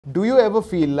Do you ever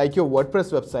feel like your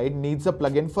WordPress website needs a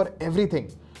plugin for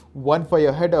everything? One for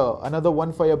your header, another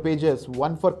one for your pages,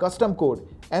 one for custom code,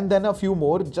 and then a few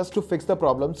more just to fix the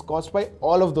problems caused by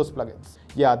all of those plugins.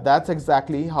 Yeah, that's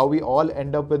exactly how we all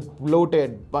end up with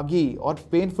bloated, buggy, or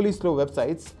painfully slow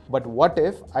websites. But what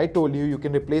if I told you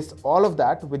can replace all of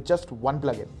that with just one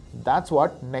plugin? That's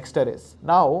what Nexter is.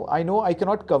 Now, I know I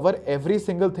cannot cover every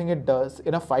single thing it does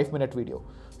in a 5-minute video.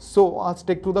 So I'll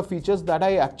stick to the features that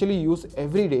I actually use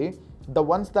every day, the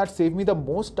ones that save me the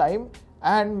most time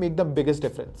and make the biggest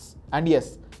difference. And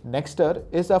yes, Nexter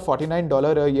is a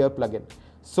 $49 a year plugin.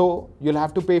 So you'll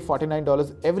have to pay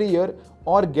 $49 every year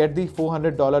or get the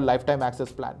 $400 lifetime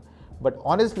access plan. But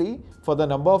honestly, for the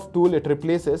number of tools it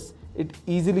replaces, it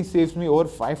easily saves me over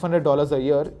 $500 a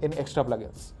year in extra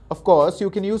plugins. Of course, you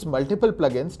can use multiple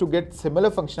plugins to get similar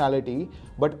functionality,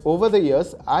 but over the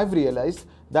years, I've realized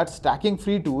that stacking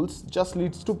free tools just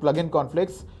leads to plugin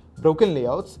conflicts, broken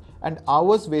layouts, and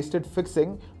hours wasted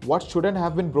fixing what shouldn't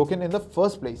have been broken in the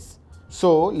first place.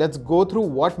 So let's go through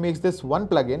what makes this one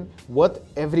plugin worth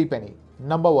every penny.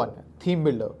 Number 1, Theme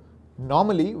Builder.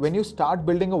 Normally, when you start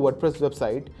building a WordPress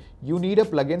website, you need a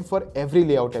plugin for every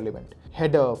layout element.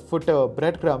 Header, footer,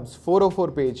 breadcrumbs,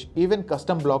 404 page, even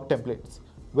custom block templates.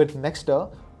 With Nexter,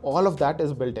 all of that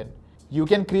is built in. You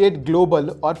can create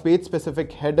global or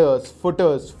page-specific headers,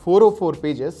 footers, 404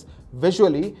 pages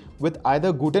visually with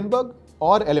either Gutenberg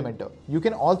or Elementor. You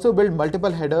can also build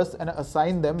multiple headers and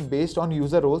assign them based on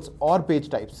user roles or page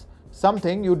types,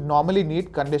 something you'd normally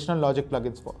need conditional logic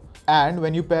plugins for. And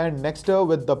when you pair Nexter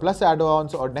with the Plus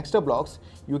add-ons or Nexter blocks,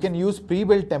 you can use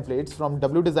pre-built templates from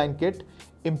WDesign Kit,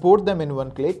 import them in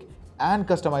one click, and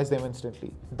customize them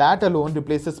instantly. That alone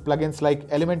replaces plugins like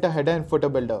Elementor Header and Footer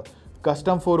Builder,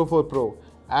 Custom 404 Pro,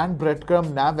 and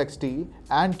Breadcrumb Nav XT,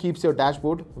 and keeps your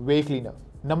dashboard way cleaner.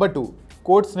 Number 2,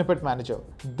 Code Snippet Manager.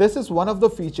 This is one of the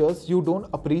features you don't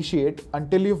appreciate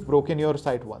until you've broken your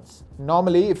site once.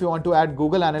 Normally, if you want to add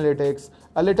Google Analytics,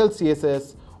 a little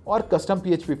CSS, or custom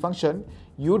PHP function,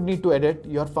 you'd need to edit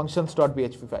your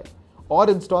functions.php file, or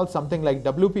install something like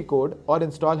WP code, or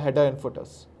install header and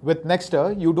footers. With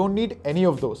Nexter, you don't need any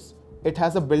of those. It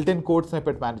has a built-in Code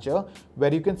Snippet Manager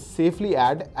where you can safely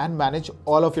add and manage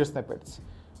all of your snippets,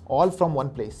 all from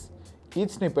one place. Each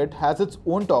snippet has its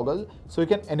own toggle, so you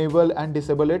can enable and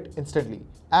disable it instantly.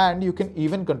 And you can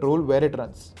even control where it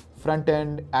runs, front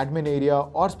end, admin area,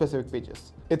 or specific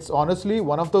pages. It's honestly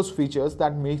one of those features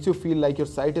that makes you feel like your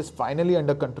site is finally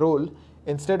under control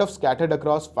instead of scattered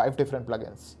across 5 different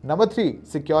plugins. Number 3,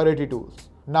 Security Tools.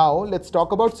 Now let's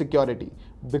talk about security,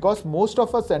 because most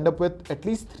of us end up with at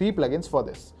least 3 plugins for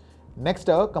this.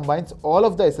 Nexter combines all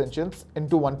of the essentials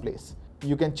into one place.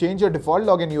 You can change your default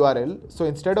login URL, so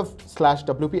instead of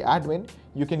 /wp admin,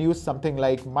 you can use something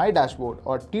like my dashboard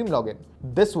or team login.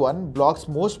 This one blocks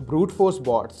most brute force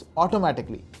bots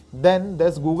automatically. Then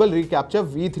there's Google reCAPTCHA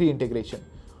v3 integration.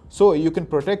 So you can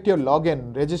protect your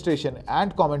login, registration,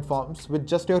 and comment forms with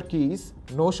just your keys,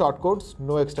 no shortcodes,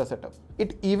 no extra setup.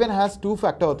 It even has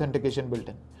 2-factor authentication built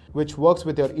in, which works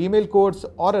with your email codes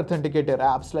or authenticator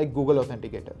apps like Google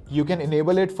Authenticator. You can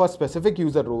enable it for specific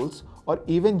user roles or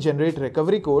even generate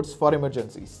recovery codes for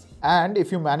emergencies. And if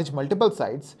you manage multiple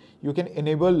sites, you can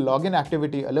enable login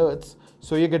activity alerts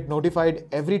so you get notified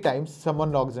every time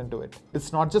someone logs into it.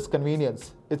 It's not just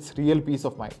convenience, it's real peace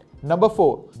of mind. Number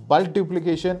 4, Bulk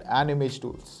Duplication and Image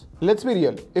Tools. Let's be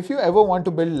real, if you ever want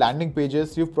to build landing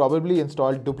pages, you've probably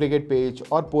installed Duplicate Page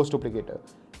or Post Duplicator.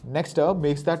 Nexter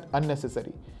makes that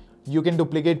unnecessary. You can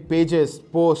duplicate pages,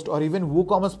 posts, or even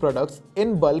WooCommerce products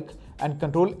in bulk and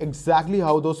control exactly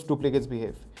how those duplicates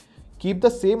behave. Keep the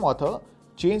same author,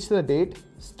 change the date,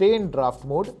 stay in draft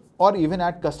mode, or even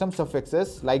add custom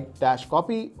suffixes like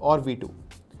 -copy or v2.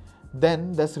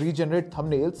 Then there's Regenerate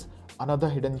Thumbnails, another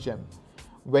hidden gem.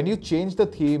 When you change the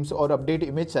themes or update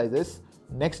image sizes,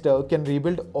 Nexter can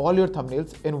rebuild all your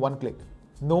thumbnails in one click.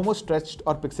 No more stretched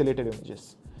or pixelated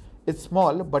images. It's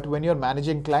small, but when you're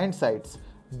managing client sites,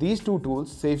 these 2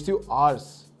 tools saves you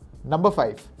hours. Number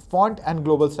 5, Font and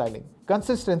Global Styling.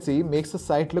 Consistency makes a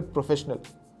site look professional,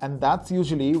 and that's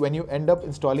usually when you end up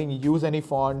installing Use Any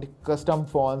Font, custom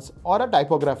fonts, or a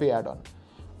typography add-on.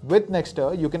 With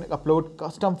Nexter, you can upload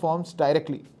custom fonts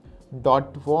directly.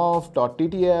 .wof,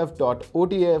 .ttf,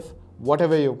 .otf,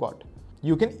 whatever you've got.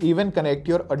 You can even connect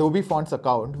your Adobe Fonts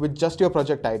account with just your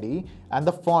project ID, and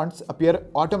the fonts appear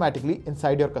automatically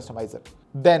inside your customizer.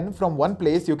 Then from one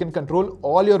place you can control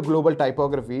all your global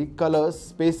typography, colors,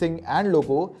 spacing, and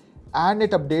logo, and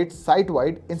it updates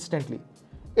site-wide instantly.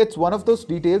 It's one of those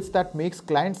details that makes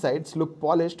client sites look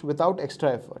polished without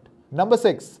extra effort. Number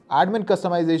 6, admin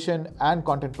customization and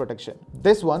content protection.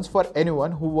 This one's for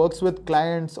anyone who works with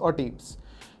clients or teams.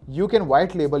 You can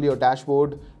white label your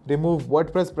dashboard, remove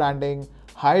WordPress branding,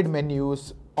 hide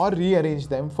menus, or rearrange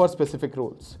them for specific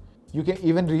roles. You can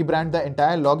even rebrand the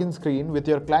entire login screen with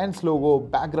your client's logo,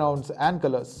 backgrounds, and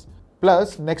colors.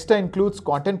 Plus, Nexta includes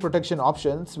content protection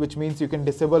options, which means you can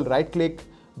disable right-click,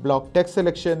 block text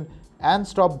selection, and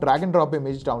stop drag and drop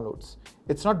image downloads.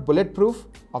 It's not bulletproof,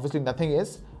 obviously nothing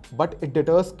is, but it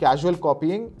deters casual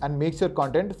copying and makes your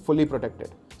content fully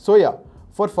protected. So yeah,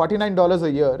 for $49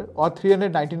 a year or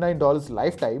 $399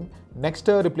 lifetime,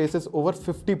 Nexta replaces over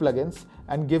 50 plugins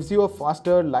and gives you a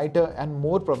faster, lighter, and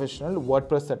more professional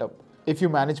WordPress setup. If you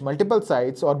manage multiple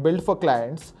sites or build for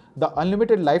clients, the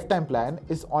unlimited lifetime plan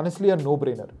is honestly a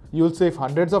no-brainer. You'll save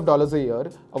hundreds of dollars a year,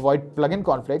 avoid plugin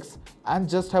conflicts, and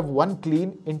just have one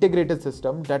clean, integrated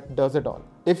system that does it all.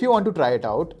 If you want to try it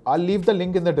out, I'll leave the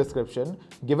link in the description.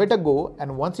 Give it a go,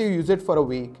 and once you use it for a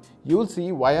week, you'll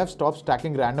see why I've stopped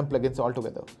stacking random plugins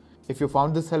altogether. If you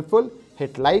found this helpful,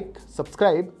 hit like,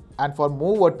 subscribe, and for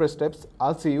more WordPress tips,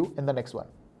 I'll see you in the next one.